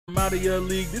out of your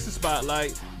league, this is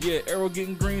Spotlight. Yeah, arrow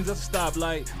getting greens, that's a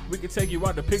stoplight. We can take you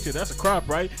out the picture, that's a crop,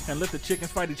 right? And let the chickens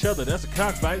fight each other, that's a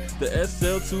cockfight. The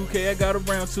SL2K, I got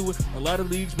around to it. A lot of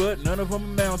leagues, but none of them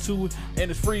amount to it. And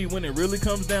it's free when it really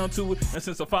comes down to it. And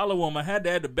since I follow them, I had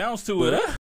to add the bounce to it.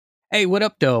 Hey, what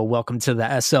up, though? Welcome to the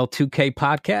SL2K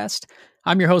podcast.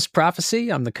 I'm your host,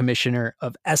 Prophecy. I'm the commissioner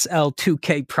of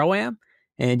SL2K Pro-Am.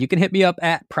 And you can hit me up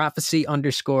at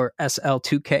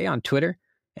prophecy_SL2K on Twitter.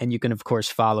 And you can, of course,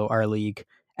 follow our league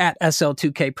at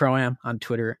SL2K Pro-Am on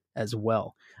Twitter as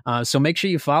well. So make sure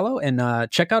you follow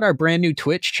and check out our brand new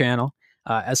Twitch channel,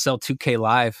 SL2K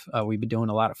Live. We've been doing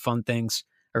a lot of fun things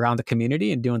around the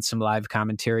community and doing some live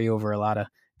commentary over a lot of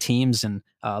teams and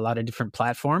a lot of different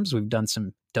platforms. We've done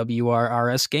some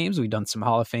WRRS games. We've done some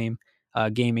Hall of Fame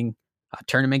gaming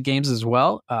tournament games as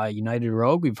well. United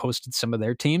Rogue, we've hosted some of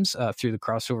their teams through the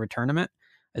crossover tournament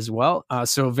as well.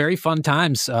 So very fun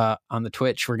times on the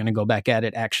Twitch. We're going to go back at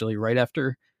it actually right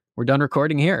after we're done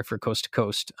recording here for Coast to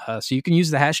Coast. So you can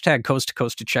use the hashtag Coast to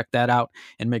Coast to check that out,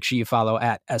 and make sure you follow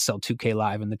at SL2K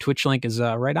Live. And the Twitch link is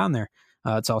right on there.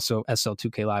 It's also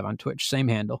SL2K Live on Twitch, same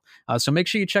handle. So make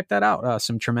sure you check that out.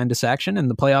 Some tremendous action,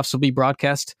 and the playoffs will be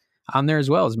broadcast on there as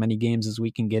well, as many games as we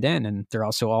can get in. And they're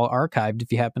also all archived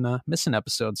if you happen to miss an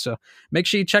episode. So make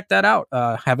sure you check that out.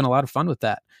 Having a lot of fun with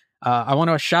that. I want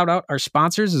to shout out our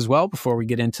sponsors as well before we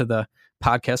get into the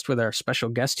podcast with our special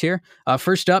guest here.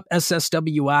 First up,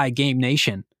 SSWI Game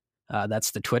Nation. That's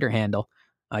the Twitter handle.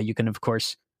 You can, of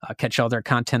course, catch all their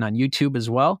content on YouTube as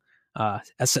well.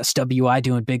 SSWI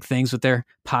doing big things with their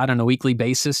pod on a weekly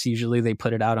basis. Usually they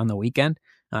put it out on the weekend,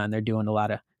 and they're doing a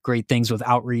lot of great things with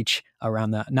outreach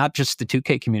around not just the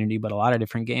 2K community, but a lot of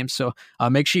different games. So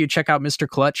make sure you check out Mr.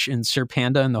 Clutch and Sir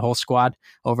Panda and the whole squad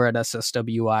over at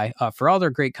SSWI for all their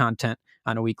great content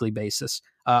on a weekly basis.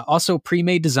 Also,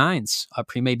 Premade Designs.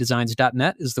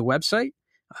 Premadedesigns.net is the website.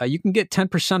 You can get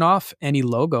 10% off any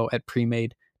logo at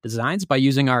Premade Designs by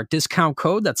using our discount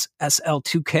code. That's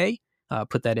SL2K.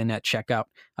 Put that in at checkout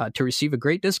to receive a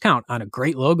great discount on a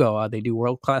great logo. They do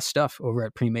world-class stuff over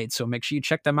at Premade, so make sure you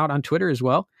check them out on Twitter as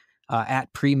well.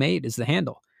 At Premade is the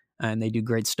handle, and they do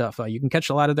great stuff. You can catch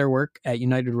a lot of their work at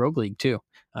United Rogue League too,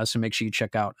 so make sure you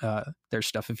check out their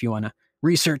stuff if you want to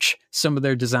research some of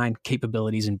their design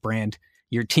capabilities and brand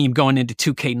your team going into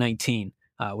 2K19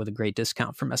 with a great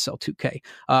discount from SL2K.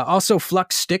 Also,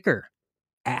 Flux Sticker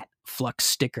at Flux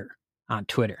Sticker on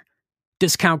Twitter.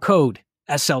 Discount code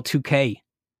SL2K.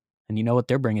 And you know what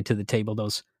they're bringing to the table,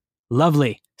 those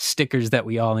lovely stickers that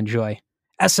we all enjoy.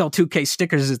 SL2K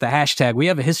stickers is the hashtag. We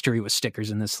have a history with stickers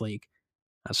in this league.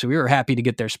 So we were happy to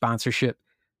get their sponsorship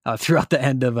throughout the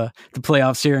end of the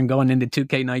playoffs here and going into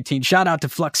 2K19. Shout out to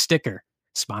Flux Sticker,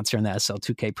 sponsoring the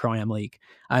SL2K Pro-Am League.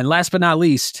 And last but not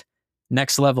least,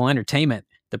 Next Level Entertainment,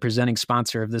 the presenting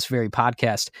sponsor of this very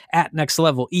podcast, at Next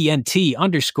Level ENT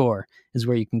 _ is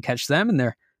where you can catch them. And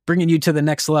they're bringing you to the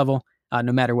next level.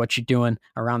 No matter what you're doing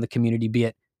around the community, be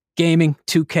it gaming,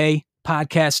 2K,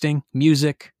 podcasting,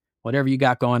 music, whatever you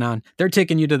got going on, they're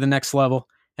taking you to the next level,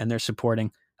 and they're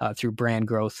supporting through brand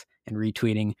growth and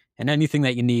retweeting and anything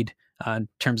that you need in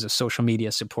terms of social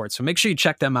media support. So make sure you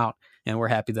check them out, and we're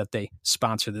happy that they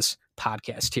sponsor this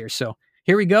podcast here. So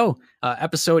here we go.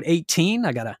 Episode 18.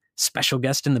 I got a special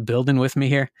guest in the building with me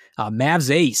here. Mavs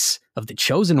Ace of the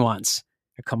Chosen Ones.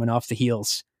 They're coming off the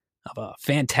heels of a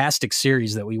fantastic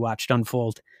series that we watched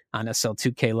unfold on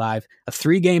SL2K Live, a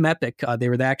 3-game epic. They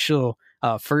were the actual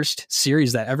first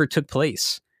series that ever took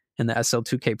place in the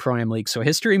SL2K Pro-Am League. So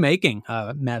history making.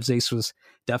 Mavs Ace was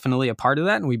definitely a part of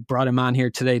that, and we brought him on here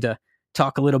today to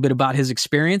talk a little bit about his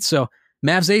experience. So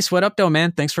Mavs Ace, what up though,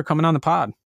 man? Thanks for coming on the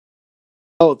pod.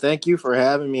 Oh, thank you for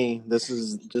having me. This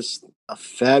is just a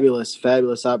fabulous,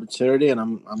 fabulous opportunity, and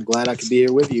I'm glad I could be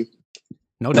here with you.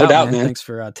 No doubt, man. Thanks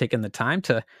for taking the time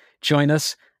to join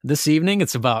us this evening.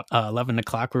 It's about 11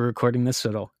 o'clock. We're recording this, so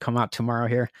it'll come out tomorrow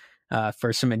here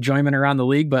for some enjoyment around the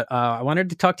league. But I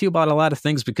wanted to talk to you about a lot of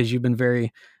things because you've been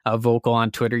very vocal on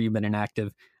Twitter. You've been an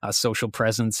active social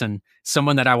presence and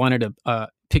someone that I wanted to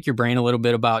pick your brain a little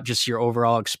bit about just your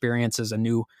overall experience as a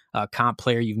new comp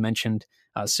player. You've mentioned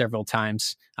several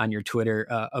times on your Twitter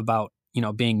about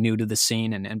being new to the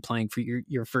scene and playing for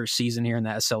your first season here in the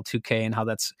SL2K and how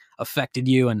that's affected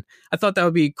you. And I thought that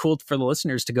would be cool for the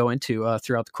listeners to go into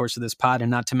throughout the course of this pod,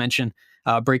 and not to mention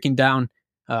breaking down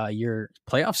your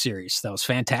playoff series. That was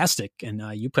fantastic. And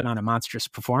you put on a monstrous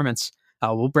performance.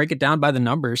 We'll break it down by the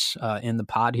numbers in the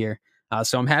pod here.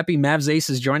 So I'm happy Mavs Ace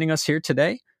is joining us here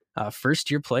today. First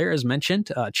year player, as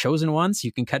mentioned, Chosen Ones.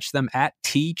 You can catch them at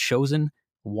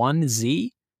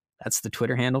TChosen1Z. That's the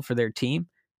Twitter handle for their team.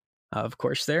 Of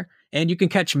course, there. And you can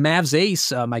catch Mavs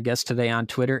Ace, my guest today, on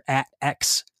Twitter at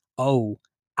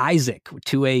Isaac with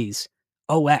 2 A's,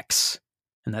 OX,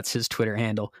 and that's his Twitter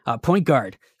handle. Point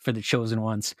guard for the Chosen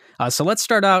Ones. So let's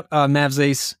start out, Mavs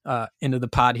Ace, into the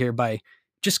pod here by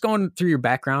just going through your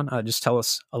background. Just tell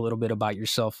us a little bit about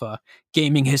yourself,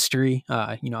 gaming history,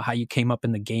 how you came up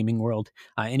in the gaming world,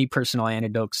 any personal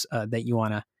anecdotes that you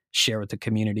want to share with the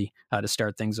community to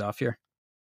start things off here.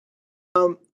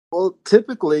 Well,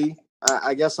 typically,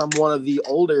 I guess I'm one of the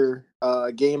older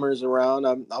gamers around.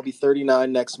 I'll be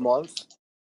 39 next month.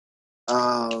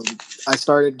 I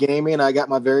started gaming. I got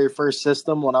my very first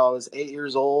system when I was 8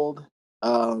 years old.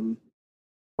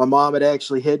 My mom had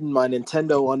actually hidden my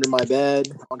Nintendo under my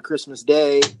bed on Christmas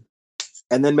Day,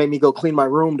 and then made me go clean my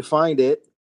room to find it,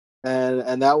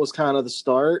 and that was kind of the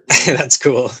start. That's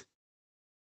cool.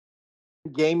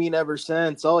 Gaming ever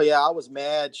since. Oh yeah, I was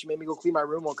mad. She made me go clean my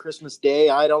room on Christmas Day.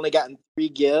 I had only gotten 3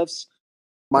 gifts.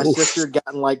 My sister had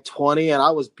gotten like 20, and I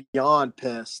was beyond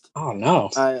pissed. Oh no!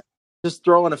 I just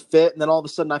throwing a fit, and then all of a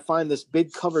sudden I find this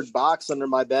big covered box under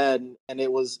my bed, and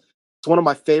it's one of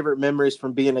my favorite memories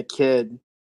from being a kid,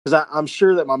 because I'm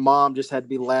sure that my mom just had to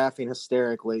be laughing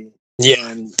hysterically. Yeah,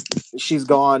 and she's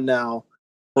gone now.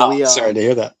 But sorry to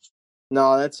hear that.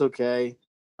 No, that's okay.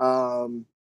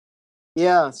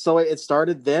 Yeah, so it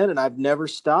started then, and I've never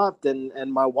stopped.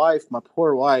 And my wife, my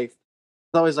poor wife,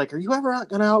 is always like, "Are you ever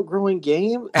going to outgrowing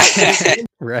game?"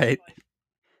 Right.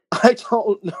 I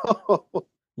don't know.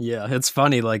 Yeah, it's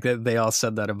funny. Like they all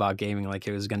said that about gaming, like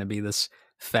it was going to be this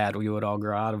fad we would all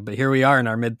grow out of. But here we are in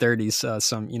our mid 30s.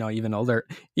 Some, even older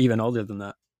than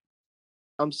that.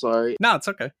 I'm sorry. No, it's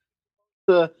okay.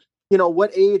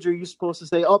 What age are you supposed to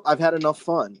say, "Oh, I've had enough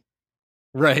fun"?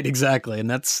 Right, exactly, and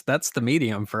that's the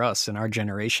medium for us in our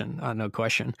generation, no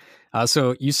question.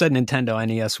 So you said Nintendo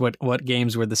NES. What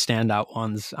games were the standout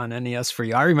ones on NES for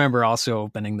you? I remember also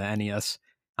opening the NES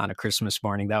on a Christmas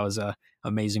morning. That was a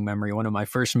amazing memory. One of my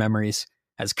first memories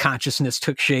as consciousness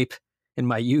took shape in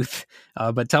my youth.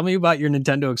 But tell me about your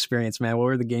Nintendo experience, man. What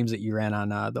were the games that you ran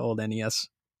on the old NES?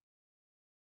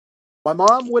 My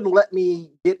mom wouldn't let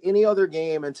me get any other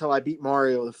game until I beat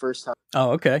Mario the first time.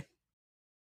 Oh, okay.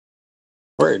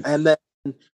 Word. And then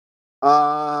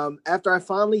after I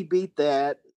finally beat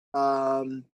that,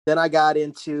 then I got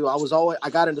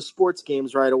into sports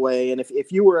games right away. And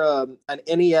if you were an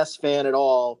NES fan at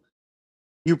all,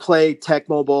 you played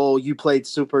Tecmo Bowl, you played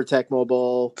Super Tecmo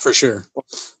Bowl, For sure.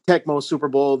 Tecmo Super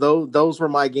Bowl. Those were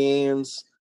my games.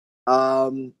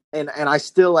 And I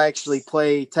still actually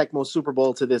play Tecmo Super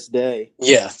Bowl to this day.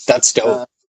 Yeah, that's dope.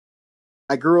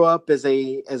 I grew up as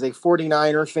a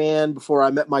 49er fan before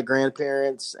I met my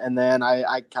grandparents, and then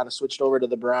I kind of switched over to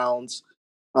the Browns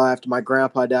after my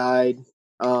grandpa died.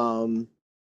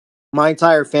 My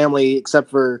entire family,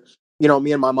 except for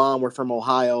me and my mom, were from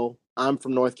Ohio. I'm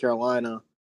from North Carolina.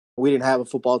 We didn't have a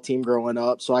football team growing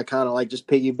up, so I kind of like just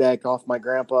piggybacked off my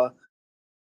grandpa.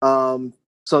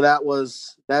 So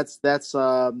that's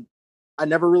I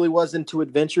never really was into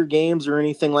adventure games or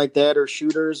anything like that, or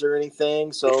shooters or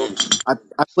anything. So I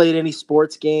played any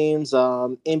sports games,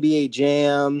 NBA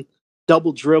Jam,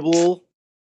 Double Dribble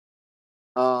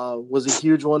was a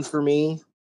huge one for me.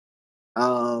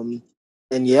 And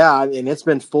yeah, it's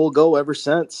been full go ever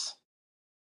since.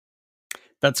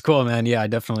 That's cool, man. Yeah, I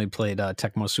definitely played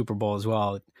Tecmo Super Bowl as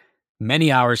well.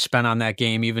 Many hours spent on that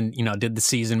game, even, did the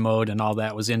season mode and all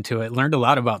that, was into it. Learned a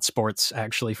lot about sports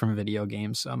actually from video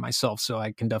games myself. So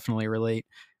I can definitely relate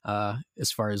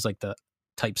as far as like the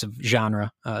types of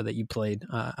genre that you played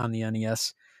on the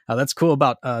NES. That's cool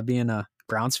about being a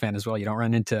Browns fan as well. You don't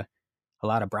run into a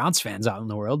lot of Browns fans out in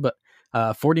the world, but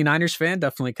 49ers fan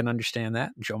definitely can understand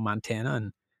that. Joe Montana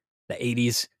and the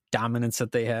 80s dominance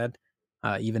that they had.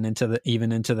 Even into the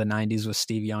 90s with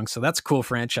Steve Young. So that's a cool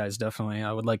franchise. Definitely.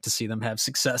 I would like to see them have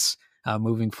success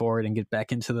moving forward and get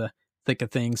back into the thick of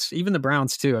things. Even the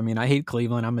Browns too. I mean, I hate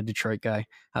Cleveland. I'm a Detroit guy.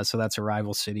 So that's a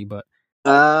rival city, but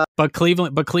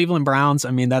Cleveland Browns,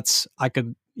 I mean,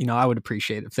 I would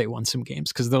appreciate if they won some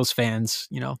games, because those fans,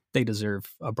 they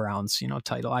deserve a Browns,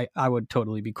 title. I would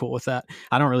totally be cool with that.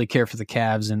 I don't really care for the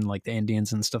Cavs and like the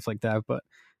Indians and stuff like that, but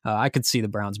I could see the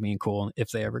Browns being cool if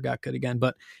they ever got good again.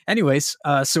 But anyways,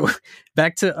 so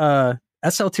back to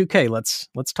SL2K.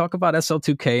 Let's talk about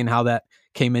SL2K and how that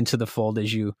came into the fold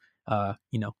as you,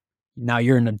 now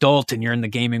you're an adult and you're in the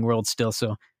gaming world still.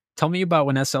 So tell me about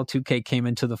when SL2K came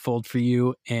into the fold for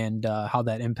you, and how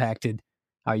that impacted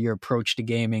your approach to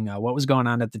gaming. What was going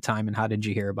on at the time, and how did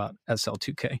you hear about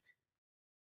SL2K?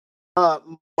 My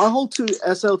whole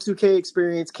SL2K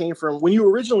experience came from when you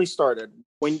originally started.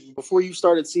 Before you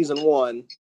started season 1,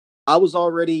 I was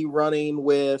already running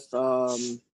with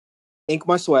Ink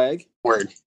My Swag.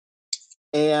 Word.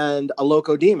 and a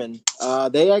Loco Demon.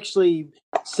 They actually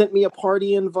sent me a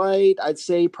party invite. I'd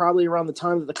say probably around the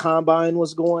time that the combine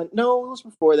was going. No, it was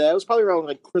before that. It was probably around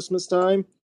like Christmas time.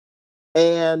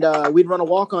 And we'd run a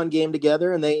walk-on game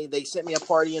together, and they sent me a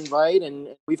party invite,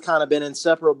 and we've kind of been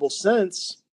inseparable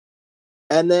since.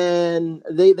 And then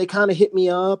they kind of hit me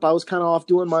up. I was kind of off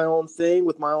doing my own thing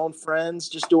with my own friends,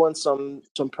 just doing some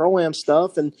pro-am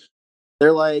stuff, and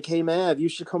they're like, "Hey, Mav, you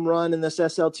should come run in this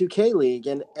SL2K league."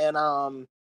 And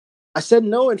I said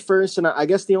no at first, and I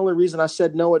guess the only reason I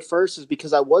said no at first is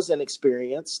because I wasn't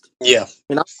experienced. Yeah.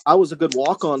 I mean, I was a good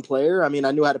walk-on player. I mean,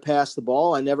 I knew how to pass the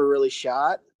ball. I never really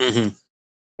shot, and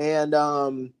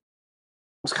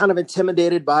was kind of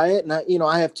intimidated by it. And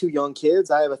I have two young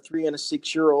kids. I have a 3 and a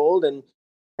 6-year-old, and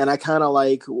I kind of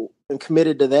like am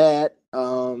committed to that.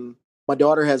 My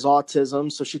daughter has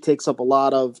autism, so she takes up a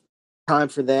lot of time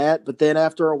for that. But then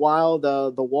after a while,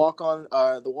 the walk on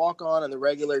and the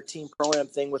regular team pro-am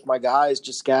thing with my guys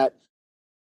just got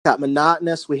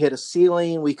monotonous. We hit a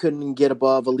ceiling. We couldn't get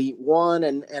above Elite One,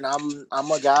 and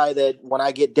I'm a guy that when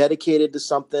I get dedicated to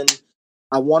something,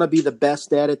 I want to be the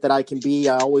best at it that I can be.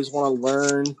 I always want to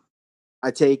learn. I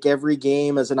take every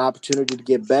game as an opportunity to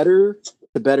get better,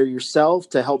 to better yourself,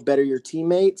 to help better your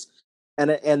teammates, and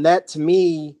that to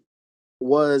me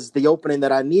was the opening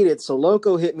that I needed. So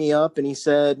Loco hit me up and he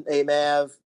said, "Hey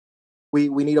Mav, we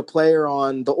need a player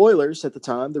on the Oilers at the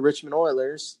time, the Richmond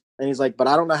Oilers." And he's like, "But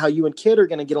I don't know how you and Kid are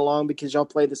going to get along because y'all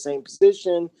play the same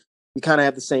position. You kind of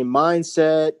have the same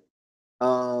mindset.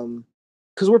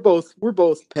 Because we're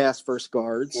both pass first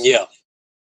guards." Yeah.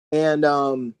 And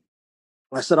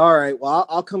I said, "All right, well,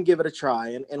 I'll come give it a try."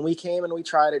 And we came and we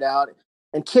tried it out.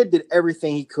 And Kid did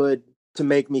everything he could to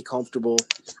make me comfortable.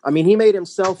 I mean, he made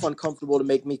himself uncomfortable to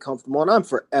make me comfortable, and I'm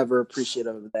forever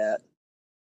appreciative of that.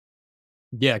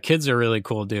 Yeah, Kid's a really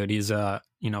cool dude. He's for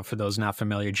those not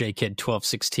familiar,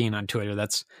 JKid1216 on Twitter.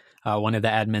 That's one of the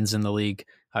admins in the league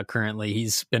currently.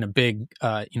 He's been a big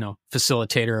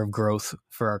facilitator of growth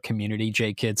for our community,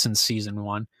 JKid, since season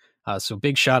 1. So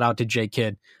big shout out to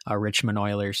JKid, Richmond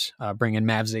Oilers, bringing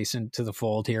Mavs Ace into the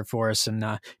fold here for us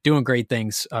and doing great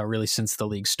things really since the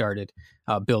league started,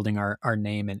 building our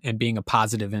name and being a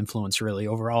positive influence really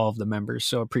over all of the members.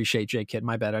 So appreciate JKid.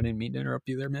 My bad. I didn't mean to interrupt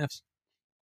you there, Mavs.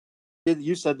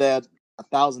 You said that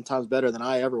 1,000 times better than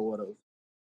I ever would have.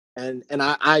 And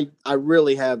I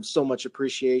really have so much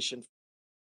appreciation.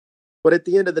 But at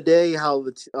the end of the day, how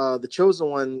the chosen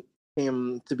one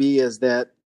came to be is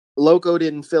that Loco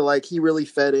didn't feel like he really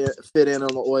fit in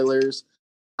on the Oilers.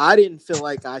 I didn't feel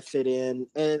like I fit in,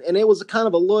 and it was a kind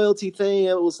of a loyalty thing.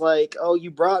 It was like, "Oh,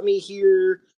 you brought me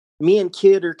here. Me and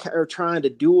Kid are trying to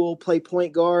dual play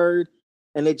point guard,"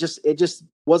 and it just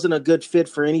wasn't a good fit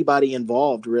for anybody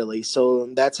involved, really. So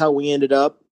that's how we ended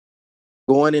up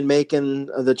going and making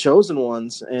the chosen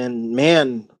ones. And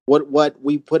man, what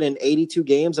we put in 82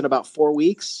 games in about 4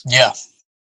 weeks. Yeah.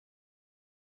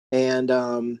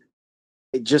 And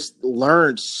it just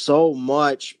learned so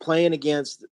much playing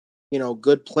against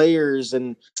good players,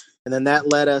 and then that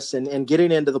led us and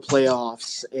getting into the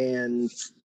playoffs. And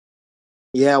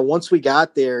yeah, once we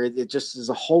got there, it just is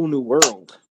a whole new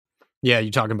world. Yeah,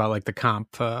 you're talking about like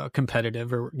the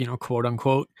competitive or quote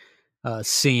unquote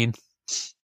scene.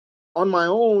 On my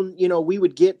own, we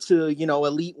would get to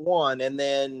Elite One, and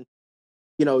then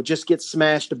just get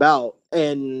smashed about,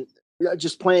 and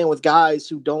just playing with guys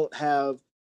who don't have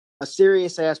a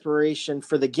serious aspiration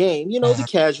for the game. The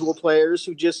casual players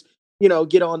who just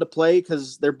get on to play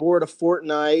because they're bored of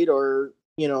Fortnite or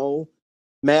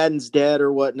Madden's dead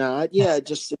or whatnot. Yeah, it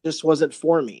just wasn't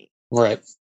for me. Right.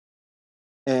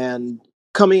 And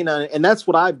coming on, and that's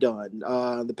what I've done.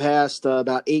 The past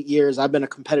about 8 years, I've been a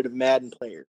competitive Madden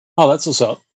player. Oh, that's what's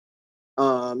up.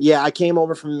 Yeah, I came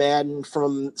over from Madden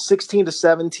from 16 to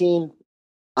 17.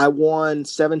 I won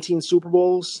 17 Super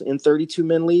Bowls in 32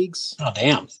 men leagues. Oh,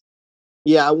 damn.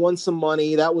 Yeah, I won some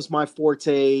money. That was my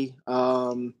forte.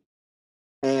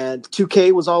 And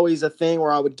 2K was always a thing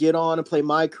where I would get on and play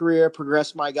my career,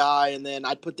 progress my guy, and then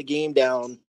I'd put the game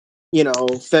down,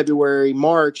 February,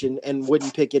 March, and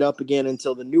wouldn't pick it up again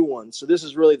until the new one. So this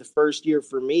is really the first year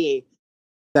for me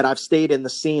that I've stayed in the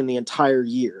scene the entire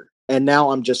year. And now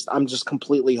I'm just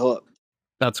completely hooked.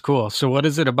 That's cool. So what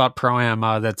is it about Pro-Am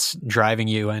that's driving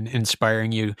you and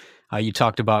inspiring you? You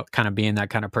talked about kind of being that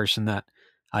kind of person that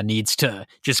needs to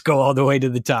just go all the way to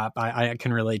the top. I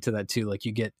can relate to that too. Like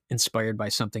you get inspired by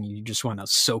something, you just want to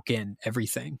soak in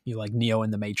everything. You like Neo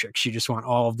in the Matrix. You just want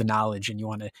all of the knowledge and you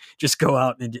want to just go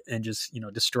out and just,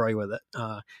 destroy with it.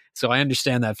 So I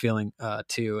understand that feeling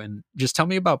too. And just tell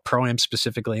me about Pro-Am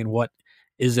specifically and what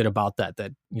is it about that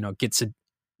gets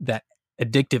that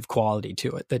addictive quality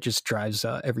to it that just drives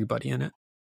everybody in it.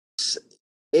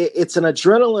 It's an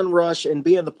adrenaline rush, and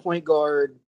being the point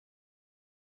guard,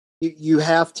 you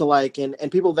have to like, and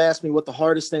people have asked me what the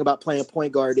hardest thing about playing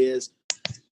point guard is,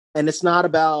 and it's not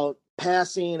about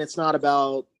passing, it's not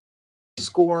about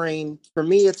scoring. For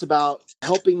me, it's about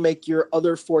helping make your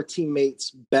other four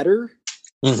teammates better,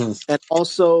 and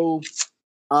also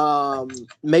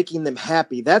making them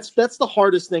happy. That's the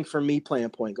hardest thing for me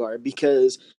playing point guard,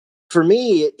 because for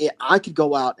me, I could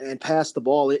go out and pass the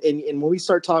ball, and when we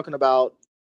start talking about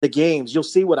the games, you'll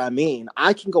see what I mean.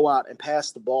 I can go out and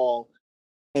pass the ball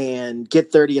and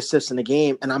get 30 assists in a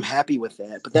game, and I'm happy with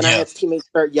that. But then I had teammates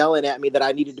start yelling at me that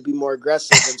I needed to be more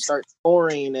aggressive and start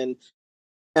scoring, and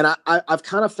I've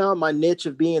kind of found my niche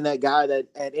of being that guy that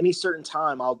at any certain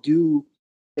time I'll do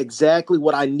exactly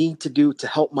what I need to do to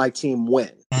help my team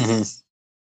win.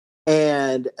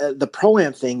 And the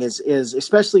pro-am thing is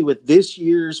especially with this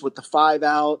year's, with the 5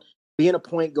 out, being a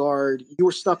point guard, you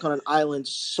were stuck on an island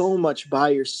so much by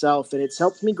yourself, and it's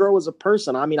helped me grow as a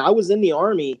person. I mean, I was in the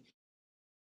Army,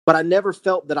 but I never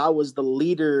felt that I was the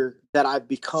leader that I've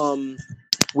become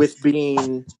with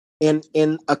being in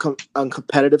a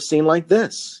competitive scene like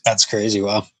this. That's crazy.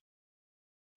 Wow.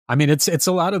 I mean, it's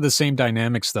a lot of the same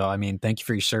dynamics, though. I mean, thank you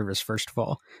for your service, first of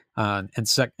all, and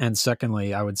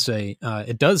secondly, I would say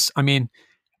it does. I mean,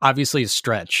 obviously a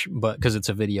stretch, but because it's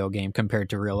a video game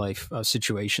compared to real life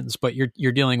situations, but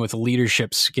you're dealing with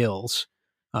leadership skills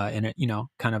in a, you know,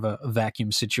 kind of a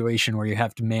vacuum situation where you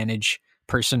have to manage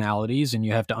personalities and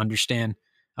you have to understand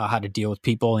how to deal with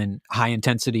people in high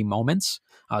intensity moments.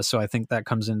 So I think that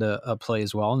comes into play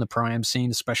as well in the pro-am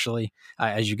scene, especially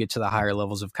as you get to the higher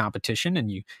levels of competition and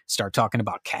you start talking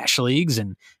about cash leagues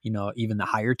and, you know, even the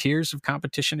higher tiers of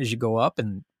competition as you go up,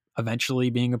 and eventually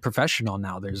being a professional.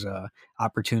 Now there's a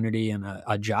opportunity and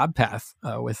a job path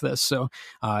with this. So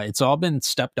it's all been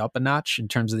stepped up a notch in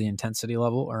terms of the intensity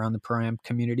level around the pro-am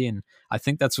community. And I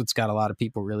think that's what's got a lot of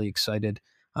people really excited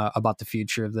about the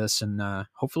future of this. And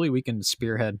hopefully we can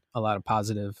spearhead a lot of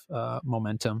positive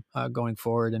momentum going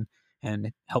forward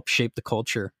and help shape the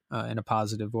culture in a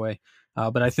positive way.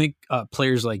 But I think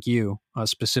players like you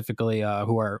specifically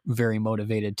who are very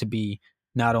motivated to be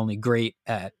not only great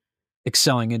at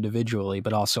excelling individually,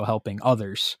 but also helping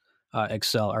others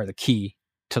excel are the key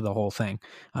to the whole thing.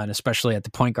 And especially at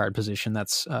the point guard position,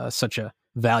 that's such a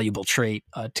valuable trait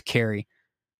to carry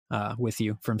with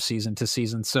you from season to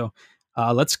season. So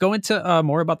let's go into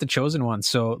more about the Chosen Ones.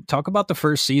 So talk about the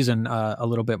first season a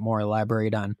little bit more,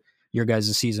 elaborate on your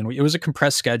guys' season. It was a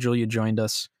compressed schedule. You joined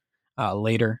us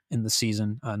later in the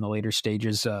season, in the later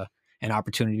stages. An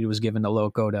opportunity was given to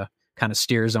Loco to kind of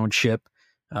steer his own ship.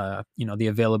 You know, the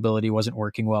availability wasn't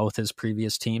working well with his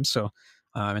previous team. So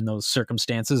in those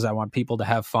circumstances, I want people to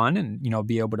have fun and, you know,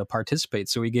 be able to participate.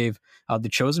 So we gave the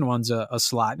Chosen Ones a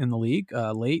slot in the league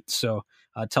late. So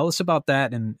tell us about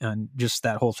that and just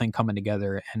that whole thing coming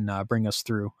together and bring us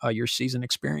through your season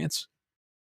experience.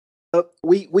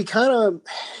 We kind of,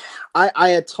 I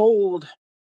had told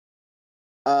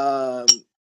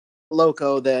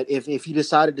Loco that if he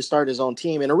decided to start his own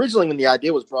team, and originally when the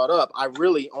idea was brought up, I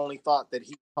really only thought that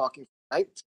he was talking for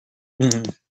night.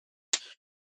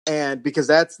 And because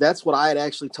that's what I had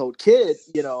actually told Kid,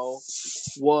 you know,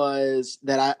 was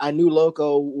that I knew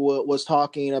Loco was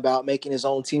talking about making his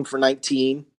own team for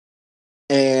 19,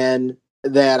 and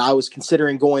that I was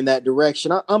considering going that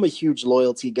direction. I'm a huge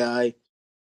loyalty guy,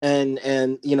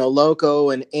 and you know,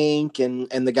 Loco and Ink and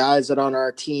the guys that on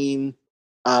our team,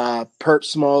 Perp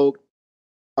Smoke,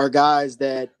 are guys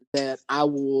that I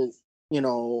will, you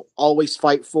know, always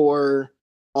fight for,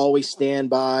 always stand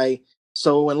by.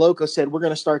 So when Loco said, we're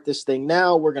going to start this thing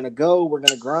now, we're going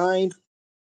to grind,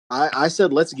 I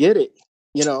said, let's get it.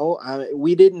 You know,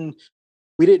 we didn't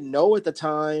know at the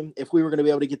time if we were going to be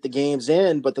able to get the games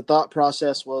in, but the thought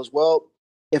process was, well,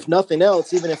 if nothing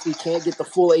else, even if we can't get the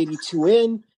full 82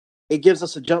 in, it gives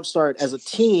us a jump start as a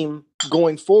team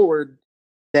going forward,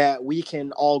 that we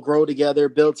can all grow together,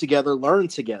 build together, learn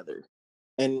together.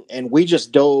 And we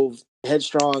just dove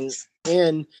headstrong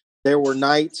in. There were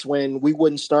nights when we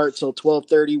wouldn't start till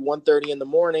 12:30, 1:30 in the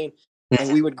morning,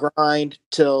 and we would grind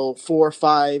till 4 or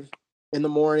 5 in the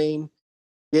morning,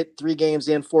 get 3 games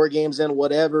in, 4 games in,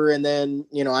 whatever, and then,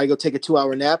 you know, I go take a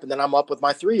 2-hour nap, and then I'm up with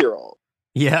my 3-year-old.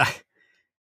 Yeah.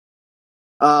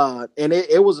 And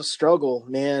it was a struggle,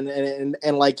 man.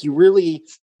 And like, you really,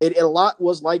 it a lot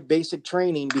was like basic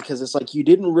training, because it's like you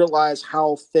didn't realize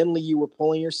how thinly you were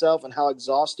pulling yourself and how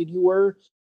exhausted you were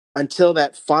until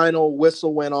that final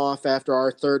whistle went off after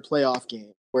our 3rd playoff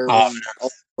game, where we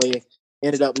ultimately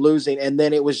ended up losing. And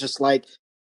then it was just like,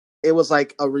 it was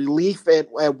like a relief at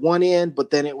one end, but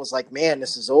then it was like, man,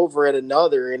 this is over at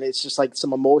another. And it's just like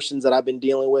some emotions that I've been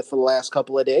dealing with for the last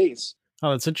couple of days. Oh,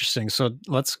 that's interesting. So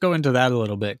let's go into that a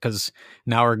little bit, because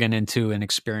now we're getting into an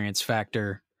experience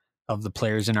factor of the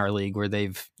players in our league where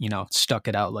they've, stuck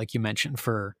it out, like you mentioned,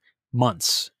 for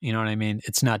months. You know what I mean?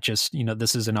 It's not just,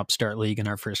 this is an upstart league in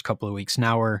our first couple of weeks.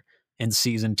 Now we're in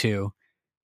season 2.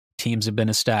 Teams have been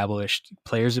established.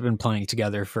 Players have been playing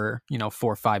together for, 4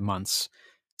 or 5 months.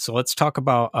 So let's talk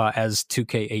about as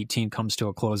 2K18 comes to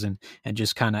a close, and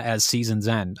just kind of as seasons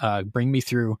end, bring me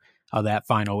through that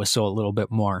final whistle a little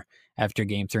bit more after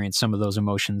game 3 and some of those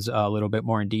emotions a little bit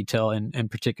more in detail, and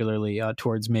particularly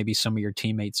towards maybe some of your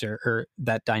teammates, or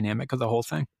that dynamic of the whole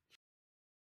thing.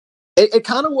 It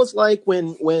kind of was like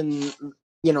when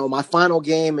my final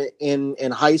game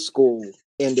in high school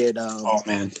ended. Oh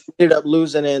man, ended up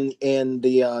losing in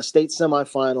the state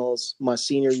semifinals my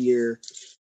senior year,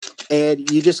 and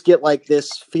you just get like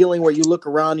this feeling where you look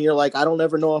around and you're like, I don't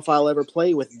ever know if I'll ever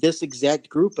play with this exact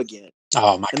group again.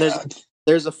 oh my And god,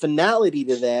 there's a finality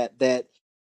to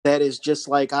that is just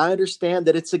like, I understand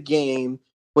that it's a game,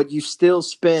 but you still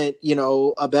spent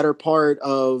a better part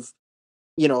of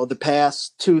the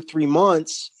past 2-3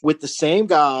 months with the same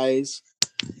guys,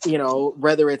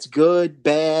 whether it's good,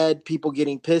 bad, people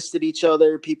getting pissed at each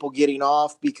other, people getting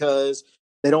off because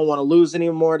they don't want to lose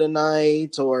anymore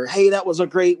tonight, or, hey, that was a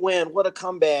great win, what a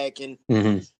comeback.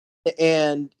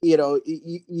 And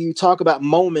you talk about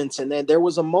moments, and then there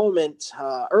was a moment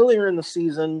earlier in the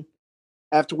season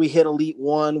after we hit Elite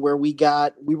 1 where we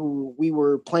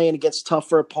were playing against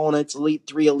tougher opponents, Elite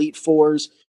 3, Elite 4s,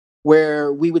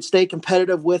 where we would stay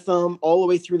competitive with them all the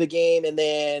way through the game, and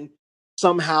then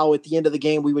somehow at the end of the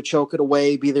game we would choke it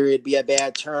away. Either it'd be a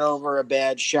bad turnover, a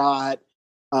bad shot,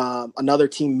 another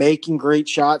team making great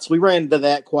shots. We ran into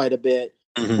that quite a bit,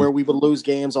 where we would lose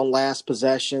games on last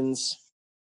possessions,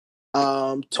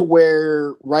 to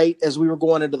where right as we were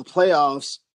going into the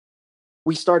playoffs,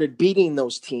 we started beating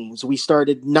those teams. We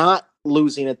started not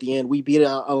losing at the end. We beat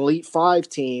an Elite 5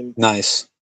 team. Nice.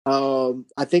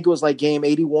 I think it was like game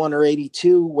 81 or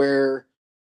 82 where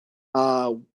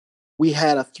we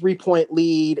had a 3-point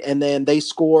lead, and then they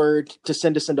scored to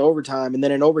send us into overtime. And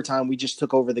then in overtime, we just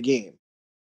took over the game.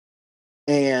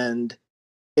 And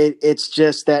it's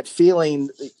just that feeling.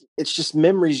 It's just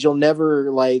memories you'll never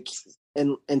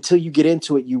and until you get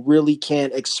into it, you really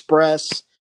can't express,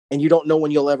 and you don't know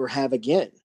when you'll ever have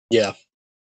again. Yeah.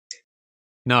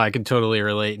 No, I can totally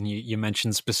relate. And you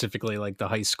mentioned specifically like the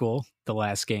high school, the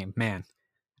last game. Man,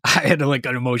 I had like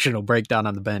an emotional breakdown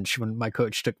on the bench when my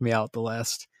coach took me out the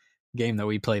last game that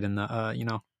we played in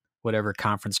the, whatever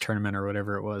conference tournament or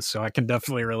whatever it was. So I can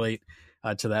definitely relate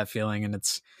to that feeling. And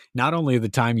it's not only the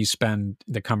time you spend,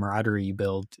 the camaraderie you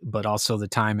build, but also the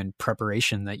time and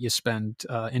preparation that you spend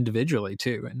individually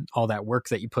too, and all that work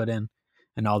that you put in,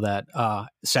 and all that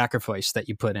sacrifice that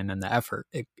you put in, and the effort.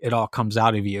 It all comes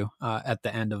out of you at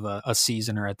the end of a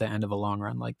season, or at the end of a long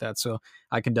run like that. So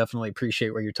I can definitely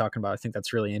appreciate what you're talking about. I think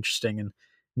that's really interesting. And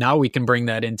now we can bring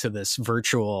that into this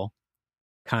virtual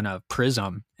kind of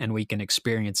prism, and we can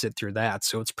experience it through that.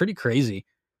 So it's pretty crazy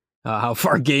how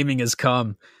far gaming has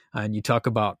come. And you talk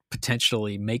about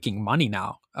potentially making money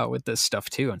now with this stuff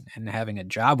too, and having a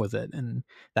job with it. And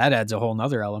that adds a whole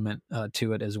nother element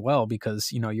to it as well,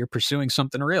 because, you're pursuing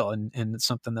something real, and it's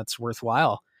something that's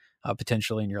worthwhile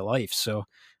potentially in your life. So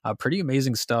pretty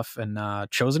amazing stuff. And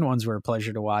Chosen Ones were a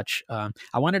pleasure to watch.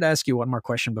 I wanted to ask you one more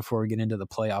question before we get into the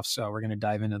playoffs. We're going to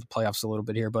dive into the playoffs a little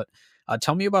bit here, but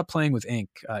tell me about playing with Ink.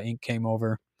 Ink came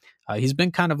over. He's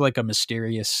been kind of like a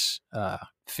mysterious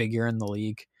figure in the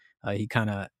league. He kind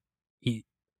of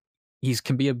he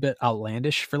can be a bit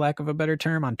outlandish, for lack of a better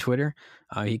term, on Twitter.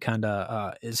 He kind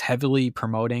of is heavily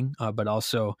promoting, but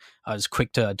also is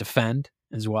quick to defend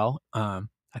as well.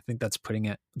 I think that's putting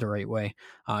it the right way.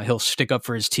 He'll stick up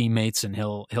for his teammates, and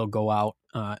he'll go out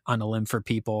on a limb for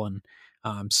people,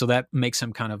 and so that makes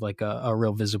him kind of like a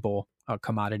real visible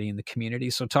commodity in the community.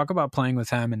 So talk about playing with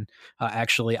him, and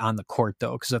actually on the court,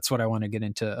 though, because that's what I want to get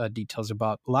into details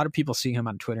about. A lot of people see him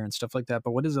on Twitter and stuff like that,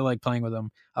 but what is it like playing with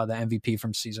him, the MVP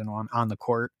from season 1, on the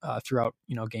court throughout,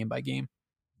 game by game?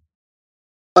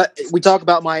 We talk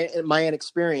about my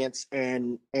inexperience,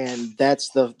 and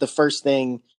that's the first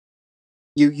thing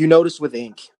you notice with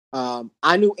Ink.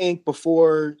 I knew Ink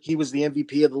before he was the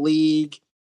MVP of the league.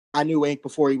 I knew Ink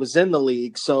before he was in the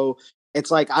league. So it's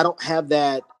like I don't have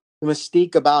that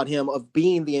mystique about him of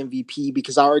being the MVP,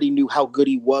 because I already knew how good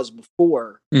he was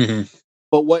before.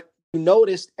 But what you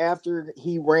noticed after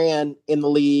he ran in the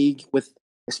league,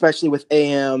 especially with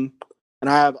AM, and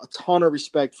I have a ton of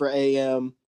respect for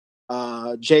AM,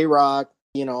 J-Rock,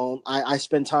 I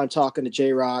spend time talking to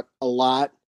J Rock a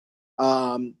lot.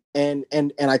 And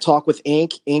I talk with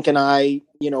Ink. Ink and I,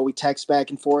 we text back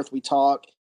and forth, we talk.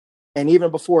 And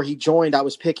even before he joined, I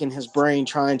was picking his brain,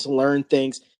 trying to learn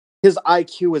things. His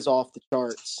IQ is off the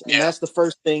charts. And that's the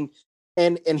first thing.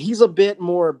 And he's a bit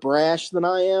more brash than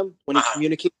I am when he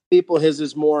communicates with people. His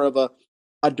is more of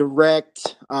a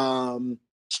direct,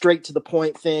 straight to the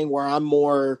point thing, where I'm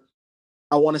more,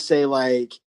 I want to say,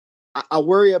 like, I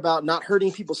worry about not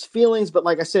hurting people's feelings. But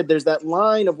like I said, there's that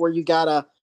line of where you gotta,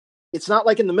 it's not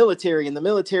like in the military. In the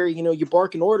military, you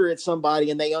bark an order at somebody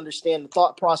and they understand the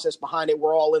thought process behind it.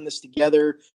 We're all in this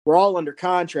together. We're all under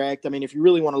contract. I mean, if you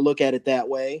really want to look at it that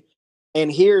way. And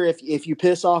here, if you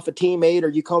piss off a teammate, or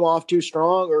you come off too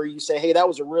strong, or you say, hey, that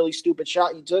was a really stupid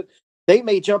shot you took, they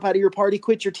may jump out of your party,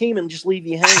 quit your team, and just leave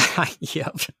you hanging.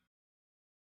 Yep.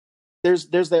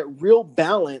 There's that real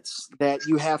balance that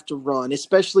you have to run,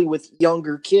 especially with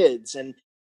younger kids.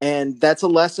 And that's a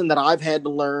lesson that I've had to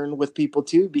learn with people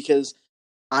too, because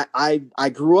I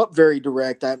grew up very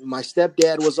direct. My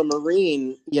stepdad was a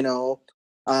Marine.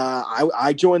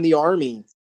 I joined the Army,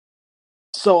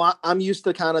 so I'm used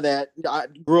to kind of that. I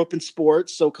grew up in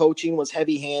sports, so coaching was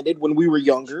heavy handed when we were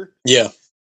younger. Yeah.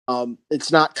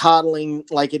 It's not coddling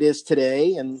like it is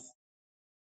today, and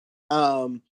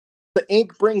the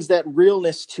Ink brings that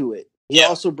realness to it. He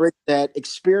also brings that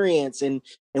experience, and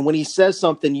when he says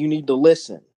something, you need to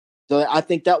listen. So I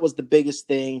think that was the biggest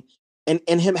thing, and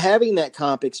him having that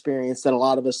comp experience that a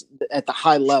lot of us at the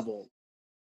high level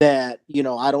that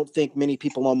I don't think many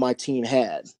people on my team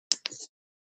had.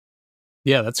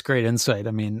 Yeah, that's great insight.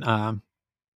 I mean,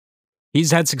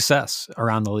 he's had success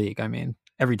around the league. I mean,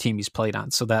 every team he's played on.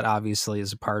 So that obviously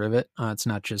is a part of it. It's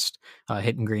not just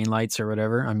hitting green lights or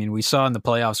whatever. I mean, we saw in the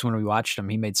playoffs when we watched him,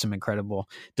 he made some incredible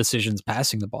decisions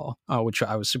passing the ball, which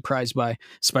I was surprised by,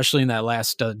 especially in that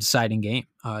last deciding game,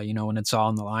 when it's all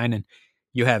on the line and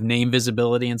you have name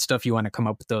visibility and stuff. You want to come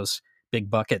up with those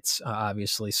big buckets.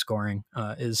 Obviously, scoring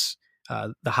is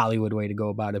the Hollywood way to go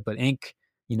about it. But Ink,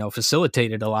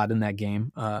 facilitated a lot in that game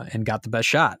and got the best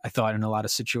shot, I thought, in a lot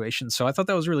of situations. So I thought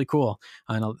that was really cool.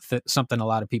 I know something a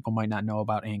lot of people might not know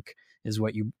about Ink is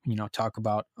what you talk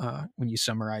about when you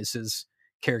summarize his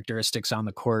characteristics on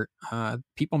the court.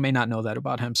 People may not know that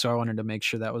about him, so I wanted to make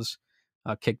sure that was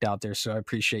kicked out there. So I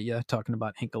appreciate you talking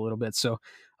about Ink a little bit. So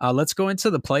let's go into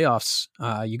the playoffs.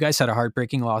 You guys had a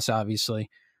heartbreaking loss, obviously.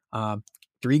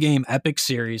 3-game epic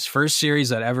series, first series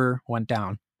that ever went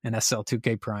down in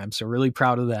SL2K Prime. So really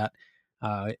proud of that.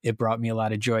 It brought me a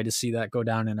lot of joy to see that go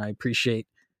down, and I appreciate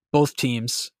both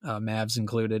teams, Mavs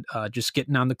included, just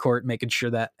getting on the court, making sure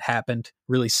that happened,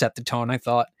 really set the tone, I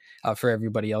thought, for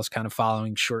everybody else kind of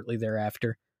following shortly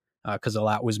thereafter, because a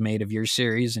lot was made of your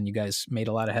series, and you guys made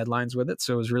a lot of headlines with it.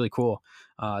 So it was really cool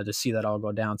to see that all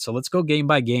go down. So let's go game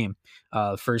by game.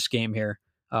 First game here,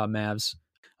 Mavs.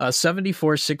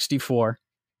 74-64.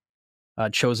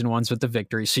 Chosen ones with the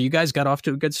victory. So you guys got off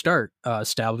to a good start,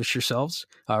 established yourselves.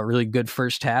 Really good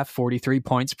first half, 43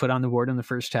 points put on the board in the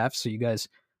first half. So you guys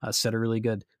set a really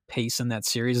good pace in that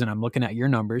series. And I'm looking at your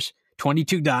numbers,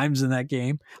 22 dimes in that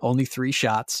game, only 3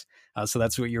 shots. So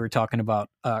that's what you were talking about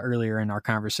earlier in our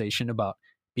conversation about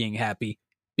being happy,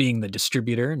 being the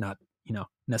distributor, not,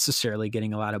 necessarily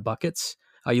getting a lot of buckets.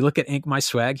 You look at Ink My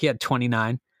Swag, he had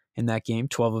 29 in that game,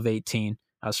 12 of 18.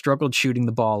 Struggled shooting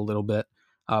the ball a little bit.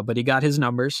 But he got his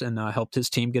numbers and helped his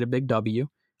team get a big W.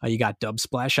 You got Dub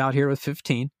Splash out here with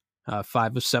 15,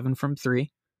 5 of 7 from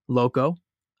 3. Loco,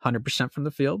 100% from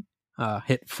the field,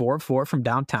 hit 4 of 4 from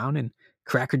downtown. And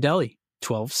Cracker Deli,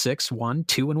 12, 6, 1,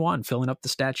 2, and 1, filling up the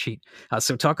stat sheet.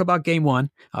 So talk about game one.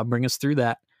 Bring us through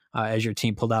that as your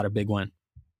team pulled out a big win.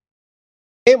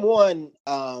 Game one,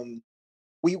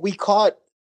 we caught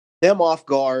them off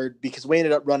guard because we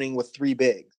ended up running with 3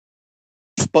 bigs.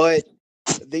 But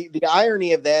the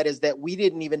irony of that is that we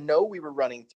didn't even know we were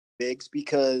running 3 bigs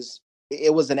because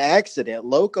it was an accident.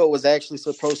 Loco was actually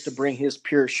supposed to bring his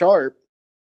pure sharp,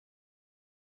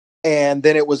 and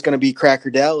then it was going to be Cracker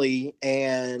Deli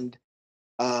and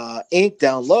Ink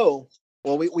down low.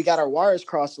 Well, we got our wires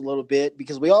crossed a little bit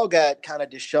because we all got kind of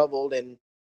disheveled, and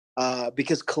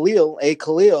because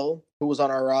Khalil, who was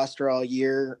on our roster all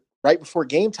year, right before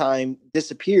game time,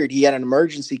 disappeared. He had an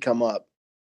emergency come up.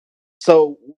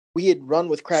 So we had run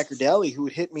with Cracker Deli, who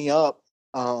had hit me up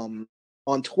on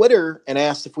Twitter and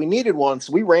asked if we needed one.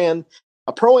 So we ran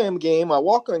a Pro-Am game, a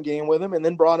walk-on game with him, and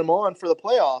then brought him on for the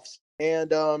playoffs.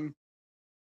 And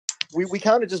we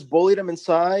kind of just bullied him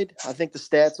inside. I think the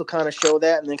stats will kind of show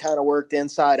that, and then kind of worked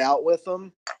inside out with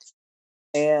him.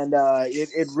 And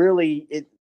the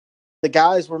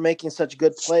guys were making such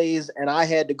good plays, and I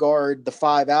had to guard the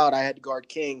 5 out. I had to guard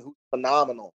King, who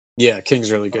phenomenal. Yeah,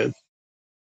 King's really good.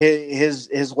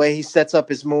 His way he sets up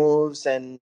his moves,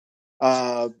 and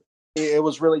it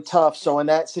was really tough. So in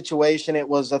that situation, it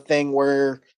was a thing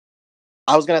where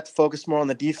I was gonna have to focus more on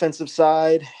the defensive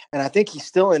side, and I think he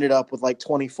still ended up with like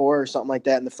 24 or something like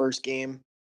that in the first game.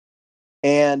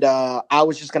 And I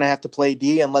was just gonna have to play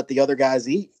D and let the other guys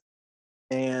eat.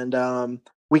 And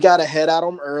we got ahead at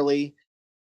them early,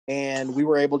 and we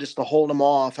were able just to hold them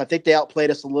off. I think they outplayed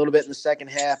us a little bit in the second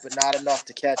half, but not enough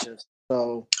to catch us.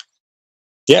 So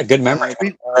yeah, good memory.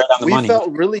 Right on the we money.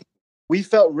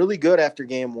 felt really good after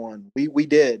game one. We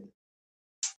did.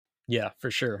 Yeah, for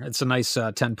sure. It's a nice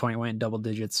 10-point win, double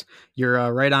digits.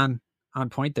 You're right on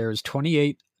point there. It was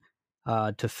 28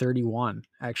 to 31.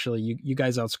 Actually, you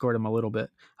guys outscored them a little bit,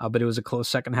 but it was a close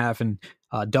second half. And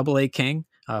Double A King,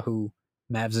 who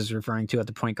Mavs is referring to at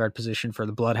the point guard position for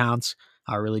the Bloodhounds,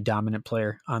 a really dominant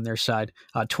player on their side.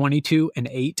 22 and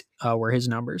 8 were his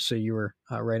numbers, so you were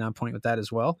right on point with that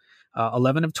as well.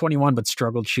 11 of 21, but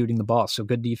struggled shooting the ball. So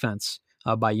good defense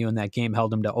by you in that game.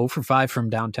 Held him to 0 for 5 from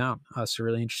downtown. So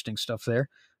really interesting stuff there.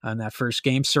 In that first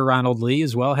game, Sir Ronald Lee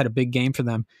as well had a big game for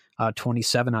them,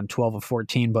 27 on 12 of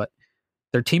 14, but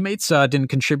their teammates didn't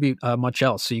contribute much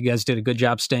else. So you guys did a good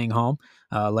job staying home,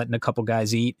 letting a couple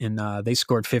guys eat, and they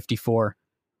scored 49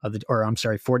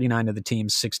 of the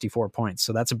team's 64 points.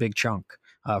 So that's a big chunk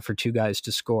for two guys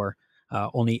to score.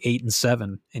 Only 8 and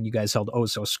 7, and you guys held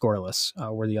so scoreless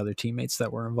were the other teammates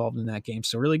that were involved in that game.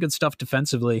 So really good stuff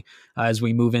defensively as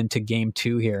we move into game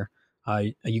 2 here.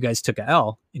 You guys took a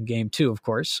L in game 2, of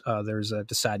course. There's a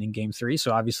deciding game 3.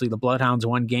 So obviously the Bloodhounds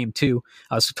won game 2.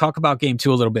 So talk about game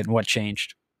 2 a little bit and what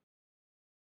changed.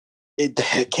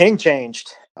 King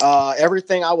changed.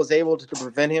 Everything I was able to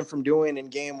prevent him from doing in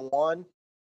game 1,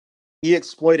 he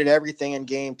exploited everything in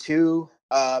game 2.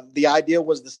 The idea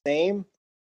was the same.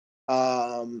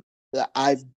 I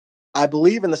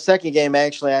believe in the second game,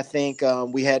 actually, I think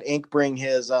we had Ink bring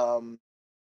his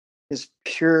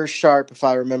pure sharp, if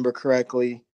I remember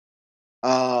correctly.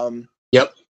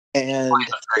 Yep. And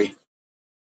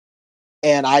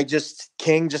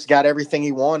King just got everything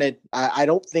he wanted. I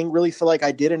don't really feel like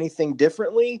I did anything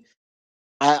differently.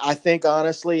 I think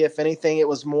honestly, if anything, it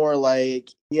was more like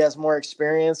he has more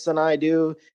experience than I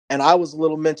do. And I was a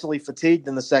little mentally fatigued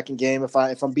in the second game, if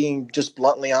I'm being just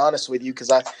bluntly honest with you, because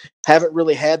I haven't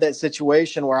really had that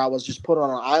situation where I was just put on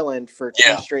an island for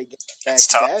 2 straight games back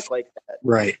to back like that.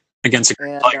 Right. Against a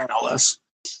great player, no less.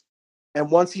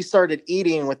 And once he started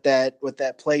eating with that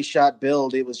play shot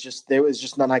build, there was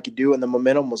just nothing I could do, and the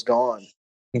momentum was gone.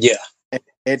 Yeah.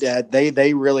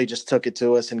 They really just took it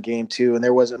to us in game 2, and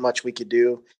there wasn't much we could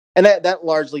do. And that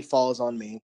largely falls on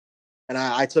me. And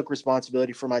I took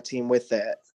responsibility for my team with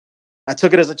that. I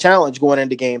took it as a challenge going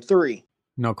into game 3.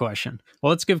 No question. Well,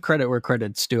 let's give credit where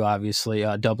credit's due, obviously.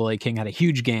 Double A King had a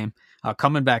huge game,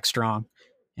 coming back strong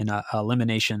in a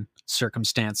elimination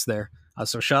circumstance there.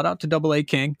 So shout out to Double A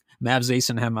King. Mavs, Ace,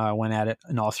 and him went at it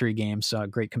in all 3 games.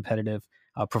 Great competitive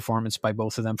performance by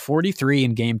both of them. 43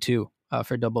 in game 2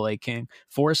 for Double A King.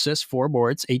 4 assists, 4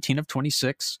 boards, 18 of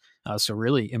 26. So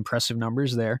really impressive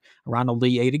numbers there. Ronald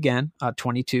Lee 8 again,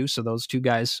 22. So those 2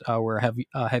 guys were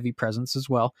heavy presence as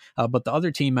well. But the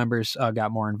other team members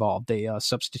got more involved. They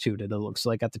substituted, it looks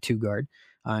like, at the 2 guard.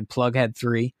 And Plug had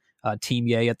 3. Team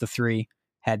Ye at the 3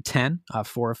 had 10,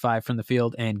 4 or 5 from the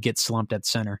field, and Get Slumped at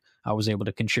center. Was able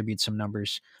to contribute some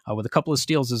numbers with a couple of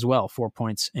steals as well, 4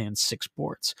 points and 6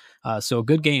 boards. So a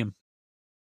good game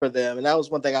for them. And that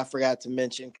was one thing I forgot to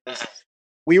mention, because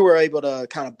we were able to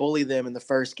kind of bully them in the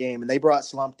first game, and they brought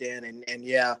Slumped in, and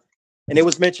yeah. And it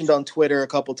was mentioned on Twitter a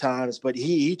couple times, but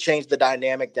he changed the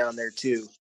dynamic down there too.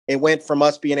 It went from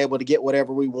us being able to get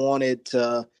whatever we wanted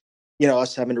to,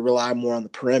 us having to rely more on the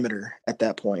perimeter at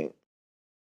that point.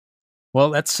 Well,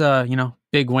 that's,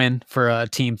 big win for a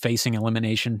team facing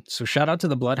elimination. So shout out to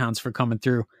the Bloodhounds for coming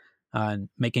through and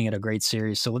making it a great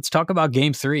series. So let's talk about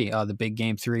game 3, the big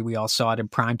game 3. We all saw it in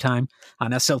primetime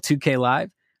on SL2K Live,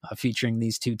 featuring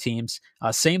these 2 teams.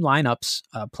 Same lineups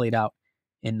played out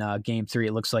in game 3,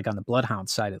 it looks like, on the Bloodhound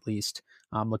side at least.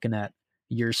 I'm looking at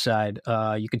your side.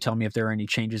 You can tell me if there are any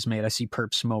changes made. I see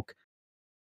Perp Smoke.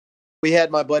 We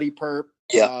had my buddy Perp.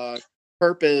 Yeah.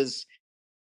 Perp is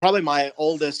probably my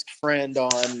oldest friend,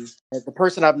 on the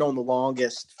person I've known the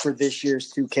longest for this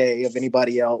year's 2K of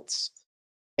anybody else.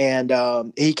 And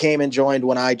he came and joined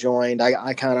when I joined.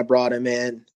 I kind of brought him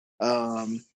in.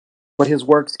 But his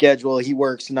work schedule, he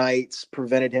works nights,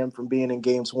 prevented him from being in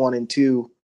games 1 and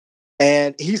 2.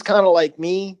 And he's kind of like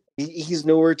me. He's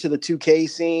newer to the 2K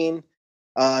scene.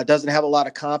 Doesn't have a lot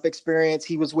of comp experience.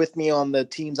 He was with me on the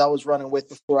teams I was running with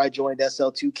before I joined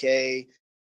SL2K.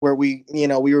 where we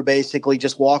were basically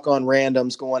just walk on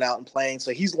randoms going out and playing.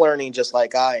 So he's learning just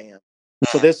like I am.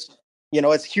 So this,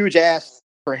 it's huge ask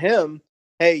for him.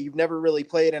 Hey, you've never really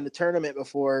played in a tournament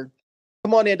before.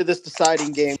 Come on into this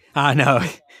deciding game. I know.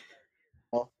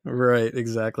 Right,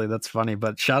 exactly. That's funny.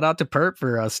 But shout out to Pert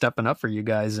for stepping up for you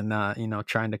guys and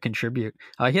trying to contribute.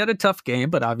 He had a tough game,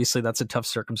 but obviously that's a tough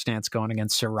circumstance going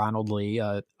against Sir Ronald Lee.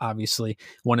 Obviously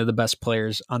one of the best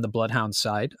players on the Bloodhound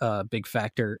side, big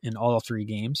factor in all 3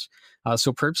 games.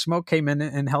 So Perp Smoke came in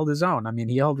and held his own. I mean,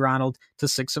 he held Ronald to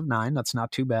 6 of 9. That's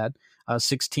not too bad.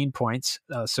 16 points.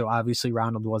 So obviously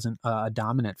Ronald wasn't a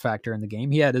dominant factor in the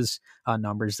game. He had his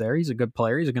numbers there. He's a good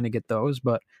player. He's going to get those,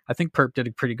 but I think Perp did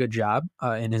a pretty good job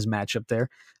in his matchup there.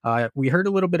 We heard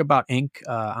a little bit about Ink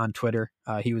on Twitter.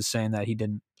 He was saying that he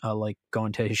didn't like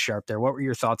going to his sharp there. What were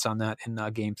your thoughts on that in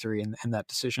game 3 and that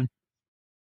decision?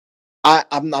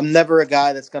 I'm never a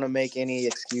guy that's going to make any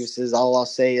excuses. All I'll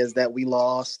say is that we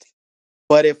lost.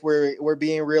 But if we're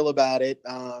being real about it,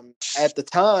 at the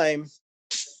time,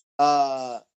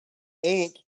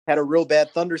 Ink had a real bad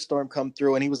thunderstorm come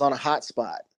through, and he was on a hot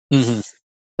spot. Mm-hmm.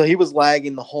 So he was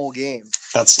lagging the whole game.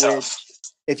 That's tough.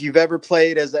 If you've ever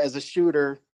played as a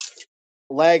shooter,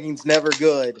 lagging's never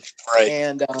good. Right.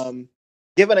 And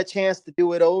given a chance to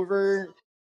do it over,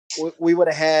 we would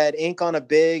have had Ink on a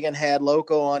big and had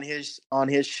Loco on his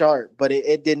sharp. But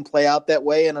it didn't play out that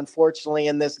way. And unfortunately,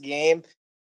 in this game,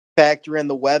 factor in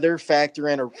the weather, factor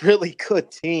in a really good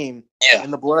team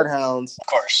in the Bloodhounds. Of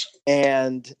course.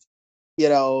 And,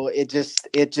 it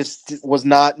just was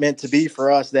not meant to be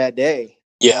for us that day.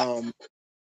 Yeah.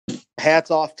 Hats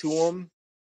off to them.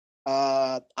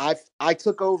 I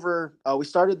took over. We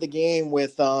started the game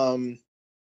with Dub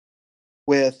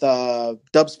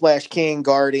Splash King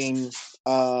guarding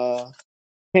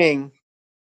King,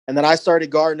 and then I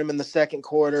started guarding him in the second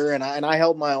quarter, and I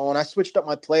held my own. I switched up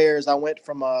my players. I went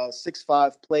from a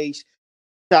 6'5" place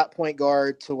shot point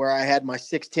guard to where I had my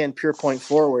 6'10" pure point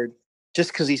forward,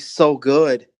 just because he's so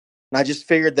good. And I just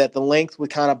figured that the length would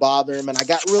kind of bother him, and I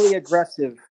got really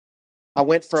aggressive. I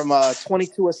went from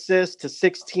 22 assists to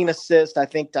 16 assists. I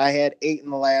think I had 8 in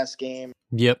the last game.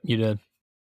 Yep, you did.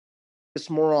 It's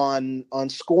more on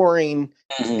scoring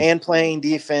and playing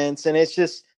defense, and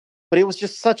but it was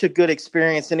just such a good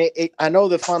experience. And I know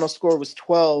the final score was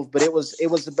 12, but it was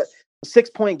a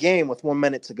 6-point game with 1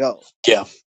 minute to go. Yeah,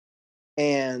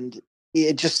 and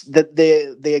it just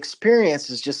the experience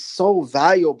is just so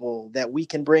valuable that we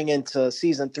can bring into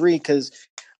season 3, because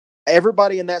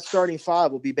everybody in that starting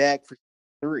 5 will be back for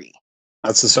 3.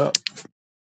 That's what's up.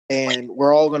 And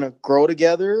we're all going to grow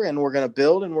together, and we're going to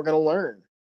build, and we're going to learn.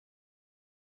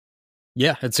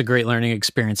 Yeah, it's a great learning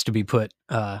experience to be put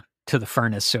to the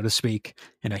furnace, so to speak,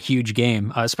 in a huge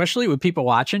game, especially with people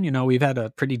watching. We've had a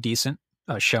pretty decent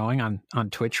showing on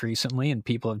Twitch recently, and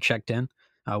people have checked in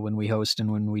when we host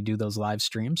and when we do those live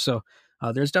streams. So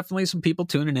there's definitely some people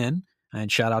tuning in, and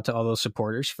shout out to all those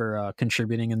supporters for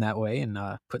contributing in that way and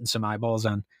putting some eyeballs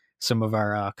on some of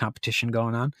our competition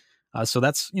going on. So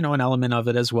that's, an element of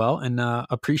it as well. And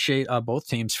appreciate both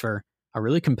teams for a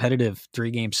really competitive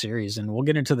 3-game series. And we'll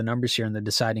get into the numbers here in the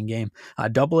deciding game.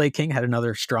 Double A King had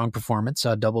another strong performance,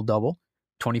 double-double,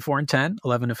 24 and 10,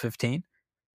 11 to 15.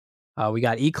 We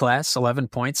got E-Class, 11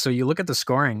 points. So you look at the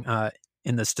scoring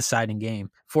in this deciding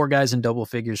game, 4 guys in double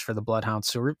figures for the Bloodhounds.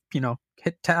 So,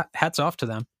 hats off to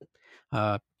them.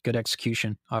 Good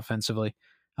execution offensively,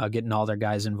 getting all their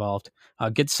guys involved.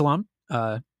 Get Slum,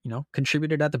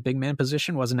 contributed at the big man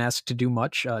position, wasn't asked to do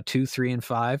much, 2, 3, and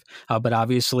 5. But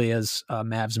obviously, as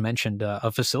Mavs mentioned, a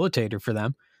facilitator for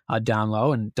them down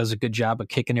low, and does a good job of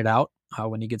kicking it out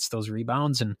when he gets those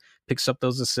rebounds and picks up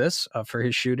those assists for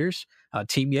his shooters.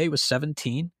 Team Ye was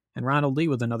 17, and Ronald Lee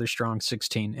with another strong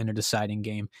 16 in a deciding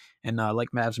game. And like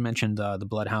Mavs mentioned, the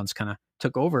Bloodhounds kind of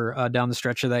took over down the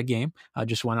stretch of that game,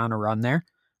 just went on a run there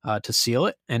to seal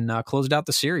it and closed out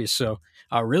the series. So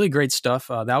really great stuff.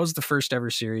 That was the first ever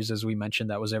series, as we mentioned,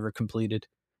 that was ever completed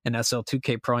in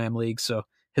SL2K Pro-Am League. So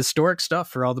historic stuff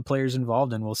for all the players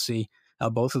involved, and we'll see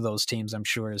both of those teams, I'm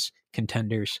sure, as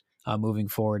contenders moving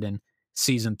forward in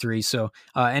season 3. So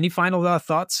any final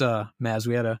thoughts, Maz?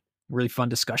 We had a really fun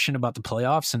discussion about the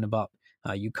playoffs and about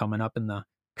you coming up in the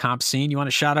comp scene. You want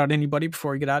to shout out anybody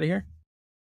before we get out of here?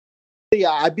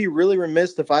 Yeah, I'd be really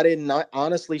remiss if I didn't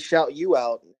honestly shout you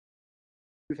out.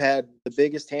 You've had the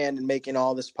biggest hand in making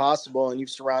all this possible, and you've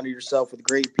surrounded yourself with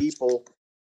great people.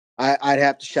 I'd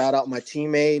have to shout out my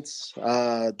teammates,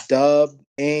 Dub,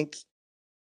 Ink,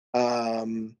 Loco,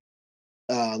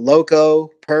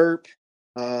 Perp,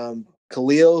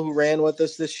 Khalil, who ran with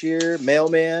us this year,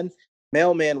 Mailman.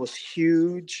 Mailman was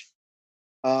huge.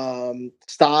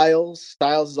 Styles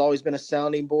has always been a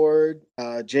sounding board.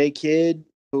 J Kid,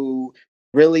 who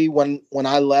really when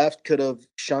I left could have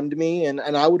shunned me, and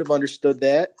I would have understood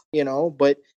that,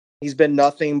 but he's been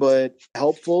nothing but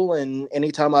helpful, and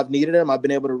anytime I've needed him, I've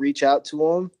been able to reach out to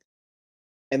him.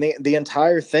 And the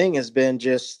entire thing has been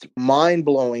just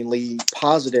mind-blowingly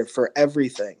positive for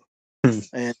everything.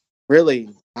 And really,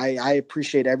 I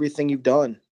appreciate everything you've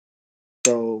done.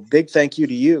 So big thank you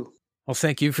to you. Well,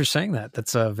 thank you for saying that.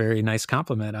 That's a very nice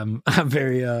compliment. I'm I'm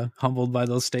very humbled by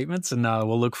those statements, and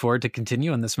we'll look forward to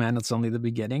continuing this, man. It's only the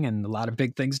beginning, and a lot of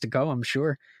big things to go, I'm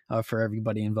sure, for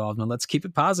everybody involved. And let's keep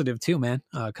it positive too, man,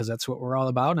 because that's what we're all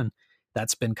about, and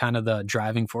that's been kind of the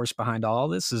driving force behind all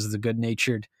this is the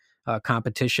good-natured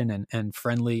competition and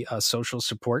friendly social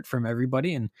support from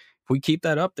everybody. And if we keep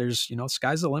that up, there's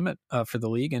sky's the limit for the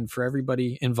league and for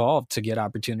everybody involved to get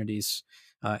opportunities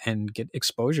and get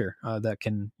exposure that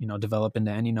can, develop into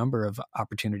any number of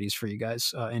opportunities for you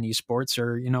guys in esports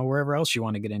or, wherever else you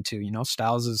want to get into.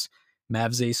 Styles is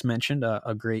Mavs Ace mentioned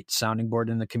a great sounding board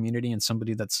in the community and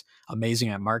somebody that's amazing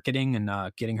at marketing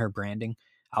and getting her branding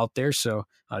out there. So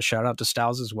shout out to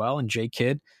Styles as well, and J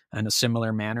Kid in a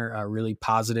similar manner, a really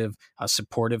positive,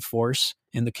 supportive force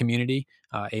in the community,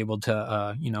 able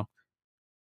to,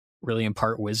 really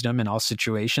impart wisdom in all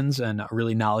situations and a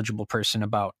really knowledgeable person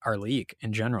about our league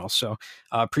in general. So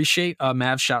appreciate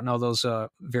Mav shouting all those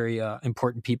very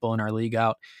important people in our league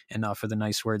out and for the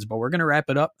nice words. But we're going to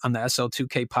wrap it up on the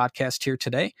SL2K podcast here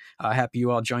today. Happy you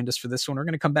all joined us for this one. We're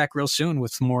going to come back real soon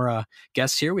with more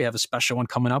guests here. We have a special one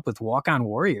coming up with Walk On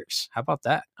Warriors. How about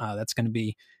that? That's going to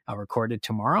be recorded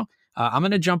tomorrow. I'm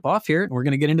going to jump off here. We're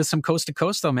going to get into some coast to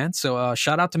coast though, man. So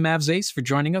shout out to Mavs Ace for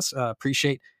joining us.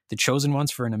 Appreciate the Chosen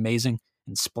Ones for an amazing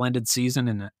and splendid season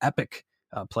and an epic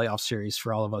playoff series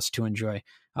for all of us to enjoy.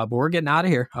 But we're getting out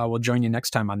of here. We'll join you next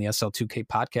time on the SL2K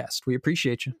podcast. We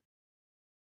appreciate you.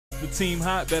 The team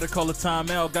hot, better call a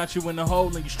timeout. Got you in the hole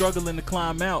and you struggling to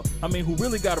climb out. I mean, who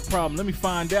really got a problem? Let me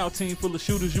find out. Team full of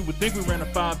shooters, you would think we ran a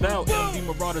 5 out. MD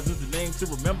Marauders is the name to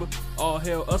remember. All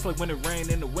hell, us like when it rained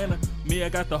in the winter. Me, I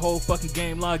got the whole fucking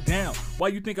game locked down. Why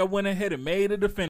you think I went ahead and made a defender?